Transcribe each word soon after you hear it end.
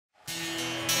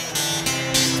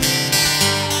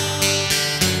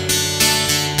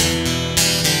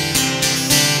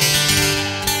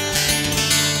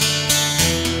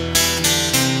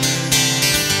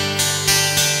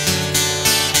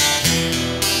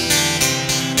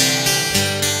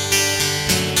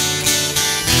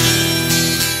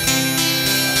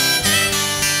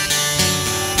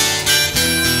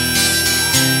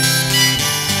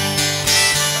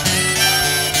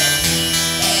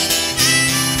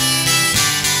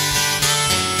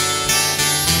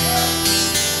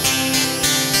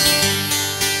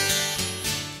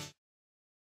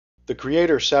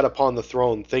Creator sat upon the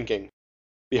throne thinking.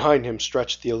 Behind him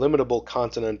stretched the illimitable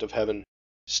continent of heaven,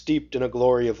 steeped in a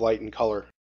glory of light and color.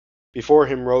 Before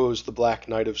him rose the black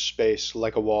night of space,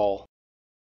 like a wall.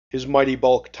 His mighty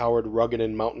bulk towered rugged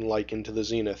and mountain-like into the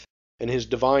zenith, and his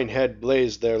divine head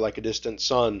blazed there like a distant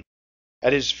sun.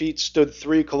 At his feet stood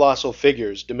three colossal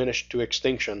figures, diminished to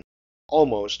extinction,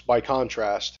 almost, by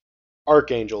contrast,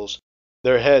 archangels,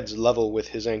 their heads level with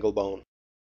his angle-bone.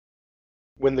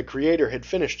 When the Creator had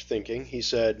finished thinking, he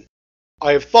said,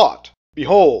 "I have thought!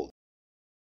 Behold!"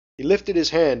 He lifted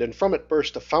his hand, and from it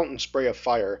burst a fountain spray of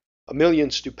fire, a million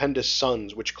stupendous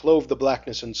suns, which clove the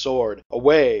blackness and soared,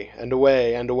 away and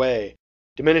away and away,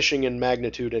 diminishing in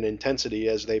magnitude and intensity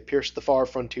as they pierced the far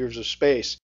frontiers of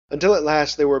space, until at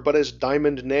last they were but as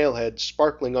diamond nail-heads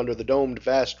sparkling under the domed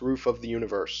vast roof of the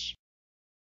universe.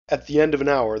 At the end of an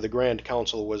hour the Grand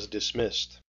Council was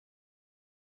dismissed.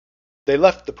 They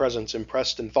left the presence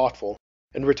impressed and thoughtful,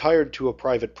 and retired to a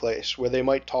private place, where they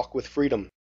might talk with freedom.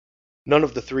 None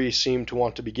of the three seemed to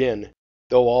want to begin,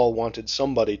 though all wanted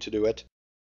somebody to do it.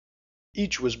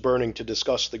 Each was burning to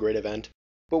discuss the great event,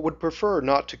 but would prefer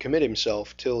not to commit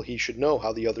himself till he should know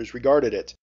how the others regarded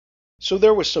it. So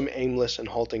there was some aimless and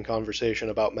halting conversation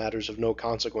about matters of no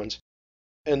consequence,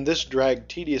 and this dragged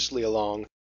tediously along,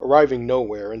 arriving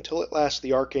nowhere, until at last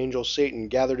the archangel Satan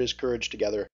gathered his courage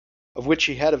together, of which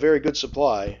he had a very good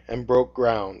supply, and broke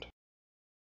ground.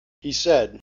 He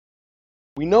said,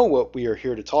 "We know what we are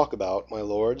here to talk about, my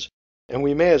lords, and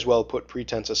we may as well put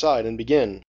pretense aside and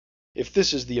begin, if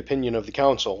this is the opinion of the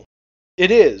council."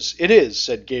 It is,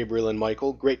 said Gabriel and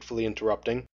Michael, gratefully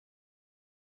interrupting.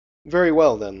 "Very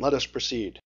well, then, let us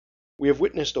proceed. We have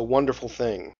witnessed a wonderful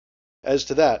thing. As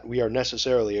to that, we are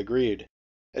necessarily agreed.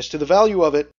 As to the value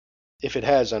of it, if it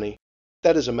has any,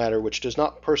 that is a matter which does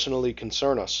not personally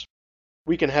concern us.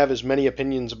 We can have as many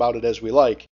opinions about it as we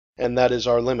like, and that is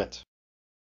our limit.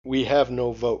 We have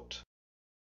no vote.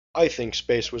 I think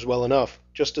space was well enough,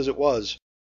 just as it was,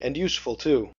 and useful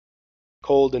too.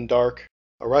 Cold and dark,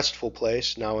 a restful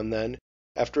place, now and then,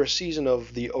 after a season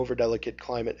of the overdelicate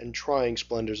climate and trying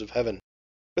splendors of heaven.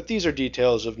 But these are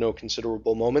details of no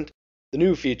considerable moment. The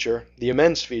new feature, the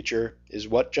immense feature, is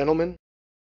what, gentlemen?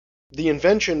 The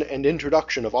invention and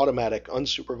introduction of automatic,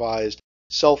 unsupervised,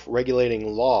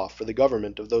 self-regulating law for the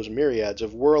government of those myriads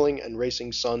of whirling and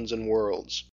racing suns and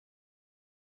worlds."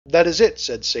 "That is it,"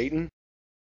 said Satan.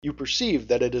 "You perceive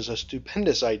that it is a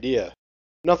stupendous idea.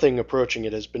 Nothing approaching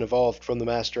it has been evolved from the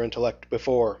master intellect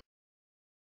before.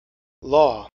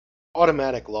 Law,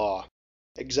 automatic law,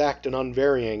 exact and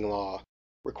unvarying law,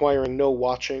 requiring no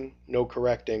watching, no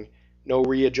correcting, no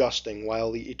readjusting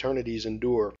while the eternities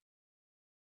endure.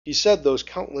 He said those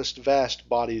countless vast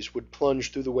bodies would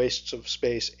plunge through the wastes of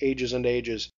space ages and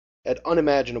ages, at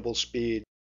unimaginable speed,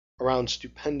 around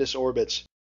stupendous orbits,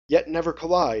 yet never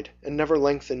collide, and never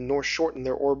lengthen nor shorten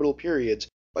their orbital periods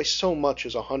by so much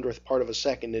as 100th part of a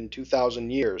second in 2,000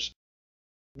 years.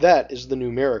 That is the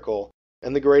new miracle,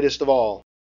 and the greatest of all,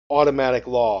 automatic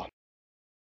law.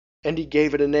 And he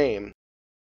gave it a name,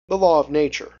 the law of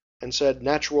nature, and said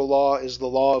natural law is the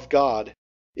law of God,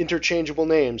 interchangeable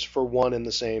names for one and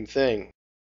the same thing."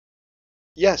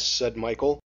 "Yes," said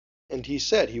Michael, "and he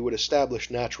said he would establish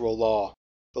natural law,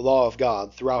 the law of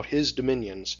God, throughout his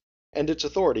dominions, and its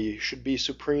authority should be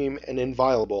supreme and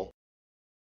inviolable."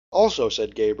 "Also,"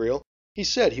 said Gabriel, "he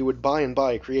said he would by and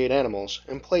by create animals,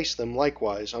 and place them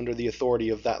likewise under the authority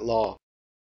of that law."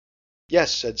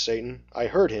 "Yes," said Satan, "I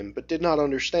heard him, but did not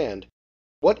understand.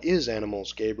 What is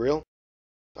animals, Gabriel?"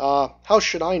 "Ah, how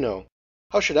should I know?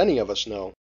 How should any of us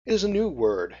know? It is a new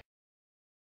word."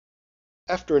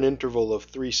 After an interval of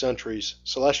 3 centuries,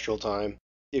 celestial time,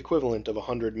 the equivalent of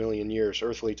 100 million years,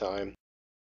 earthly time,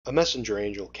 a messenger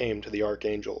angel came to the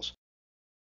archangels.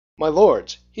 "My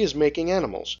lords, he is making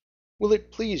animals. Will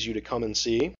it please you to come and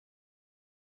see?"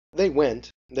 They went,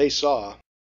 they saw,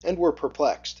 and were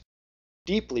perplexed,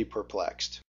 deeply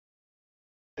perplexed.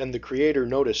 And the Creator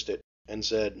noticed it, and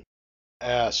said,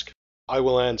 "Ask, I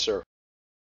will answer."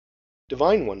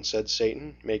 "Divine One," said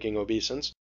Satan, making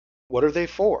obeisance, "what are they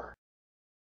for?"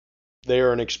 "They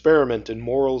are an experiment in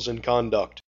morals and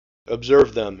conduct.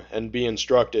 Observe them, and be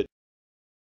instructed."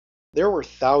 There were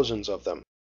thousands of them.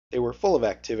 They were full of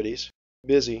activities,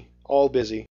 busy, all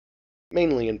busy,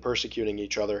 mainly in persecuting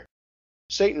each other.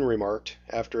 Satan remarked,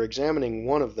 after examining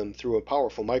one of them through a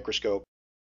powerful microscope,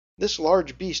 "This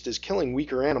large beast is killing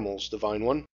weaker animals, Divine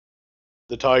One."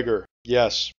 "The tiger,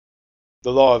 yes.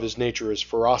 The law of his nature is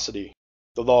ferocity.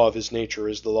 The law of his nature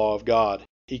is the law of God.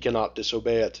 He cannot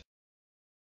disobey it."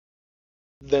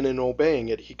 "Then in obeying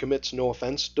it he commits no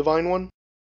offense, Divine One?"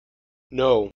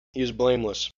 "No, he is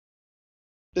blameless."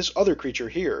 This other creature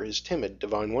here is timid,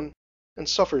 Divine One, and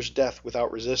suffers death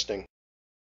without resisting.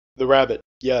 The rabbit,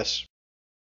 yes.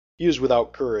 He is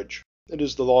without courage. It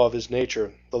is the law of his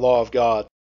nature, the law of God.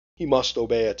 He must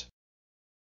obey it.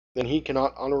 Then he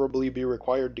cannot honorably be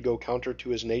required to go counter to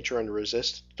his nature and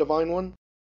resist, Divine One?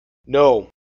 No.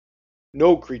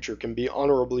 No creature can be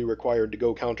honorably required to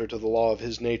go counter to the law of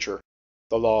his nature,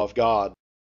 the law of God.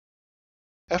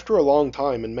 After a long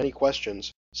time and many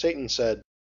questions, Satan said,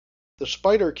 "The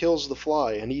spider kills the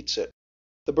fly and eats it.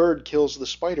 The bird kills the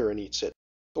spider and eats it.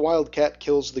 The wild cat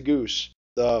kills the goose.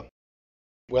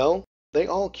 Well, they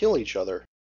all kill each other.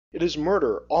 It is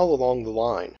murder all along the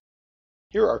line.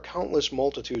 Here are countless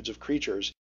multitudes of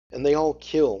creatures, and they all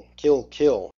kill, kill,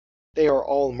 kill. They are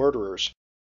all murderers.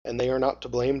 And they are not to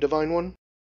blame, Divine One?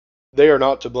 They are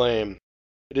not to blame.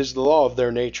 It is the law of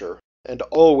their nature, and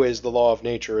always the law of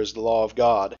nature is the law of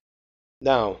God.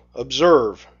 Now,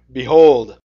 observe,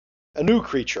 behold, a new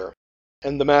creature,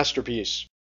 and the masterpiece,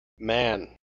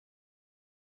 man.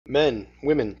 Men,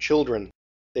 women, children,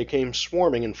 they came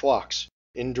swarming in flocks,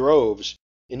 in droves,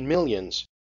 in millions.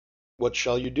 What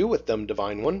shall you do with them,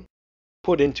 Divine One?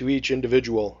 Put into each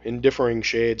individual, in differing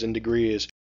shades and degrees,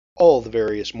 all the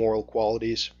various moral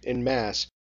qualities, in mass,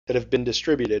 that have been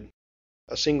distributed,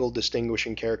 a single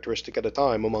distinguishing characteristic at a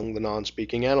time among the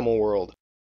non-speaking animal world.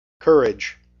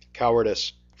 Courage,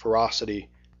 cowardice, ferocity,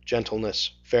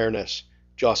 gentleness, fairness,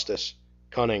 justice,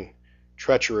 cunning,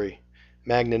 treachery,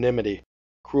 magnanimity,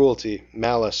 cruelty,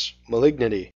 malice,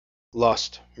 malignity,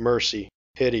 lust, mercy,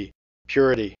 pity,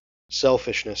 purity,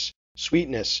 selfishness,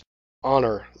 sweetness,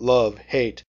 honor, love,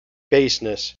 hate,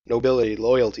 baseness, nobility,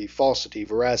 loyalty, falsity,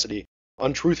 veracity,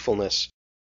 untruthfulness.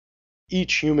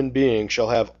 Each human being shall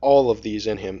have all of these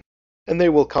in him, and they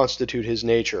will constitute his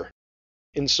nature.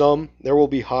 In some, there will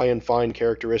be high and fine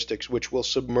characteristics which will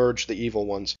submerge the evil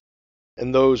ones,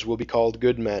 and those will be called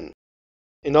good men.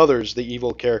 In others, the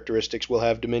evil characteristics will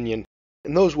have dominion,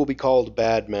 and those will be called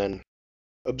bad men.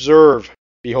 Observe,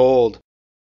 behold,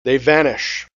 they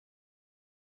vanish.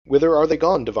 Whither are they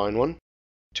gone, Divine One?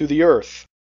 To the earth,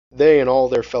 they and all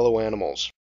their fellow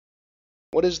animals.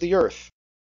 What is the earth?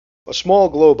 A small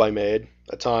globe I made,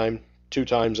 a time, 2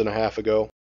 times and a half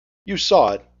ago. You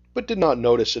saw it, but did not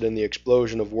notice it in the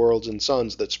explosion of worlds and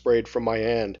suns that sprayed from my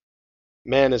hand.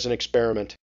 Man is an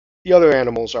experiment. The other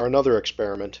animals are another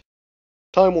experiment.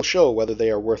 Time will show whether they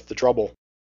are worth the trouble.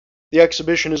 The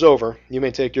exhibition is over. You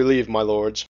may take your leave, my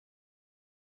lords.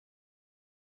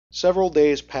 Several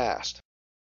days passed.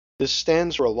 This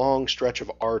stands for a long stretch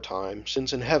of our time,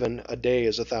 since in heaven a day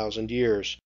is 1,000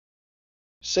 years.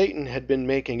 Satan had been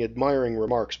making admiring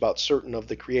remarks about certain of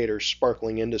the Creator's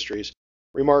sparkling industries,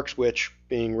 remarks which,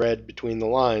 being read between the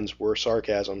lines, were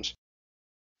sarcasms.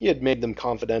 He had made them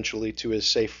confidentially to his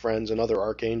safe friends and other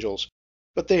archangels,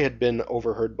 but they had been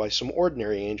overheard by some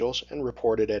ordinary angels and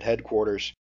reported at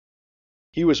headquarters.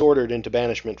 He was ordered into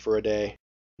banishment for a day,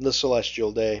 the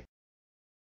celestial day.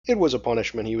 It was a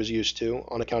punishment he was used to,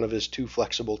 on account of his too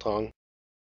flexible tongue.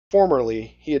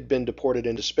 Formerly he had been deported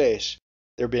into space,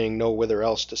 there being no whither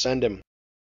else to send him,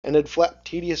 and had flapped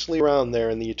tediously around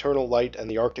there in the eternal light and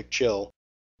the Arctic chill.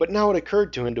 But now it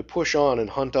occurred to him to push on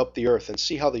and hunt up the earth and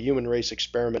see how the human race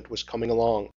experiment was coming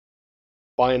along.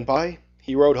 By and by,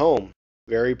 he wrote home,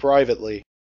 very privately,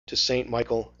 to St.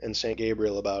 Michael and St.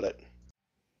 Gabriel about it.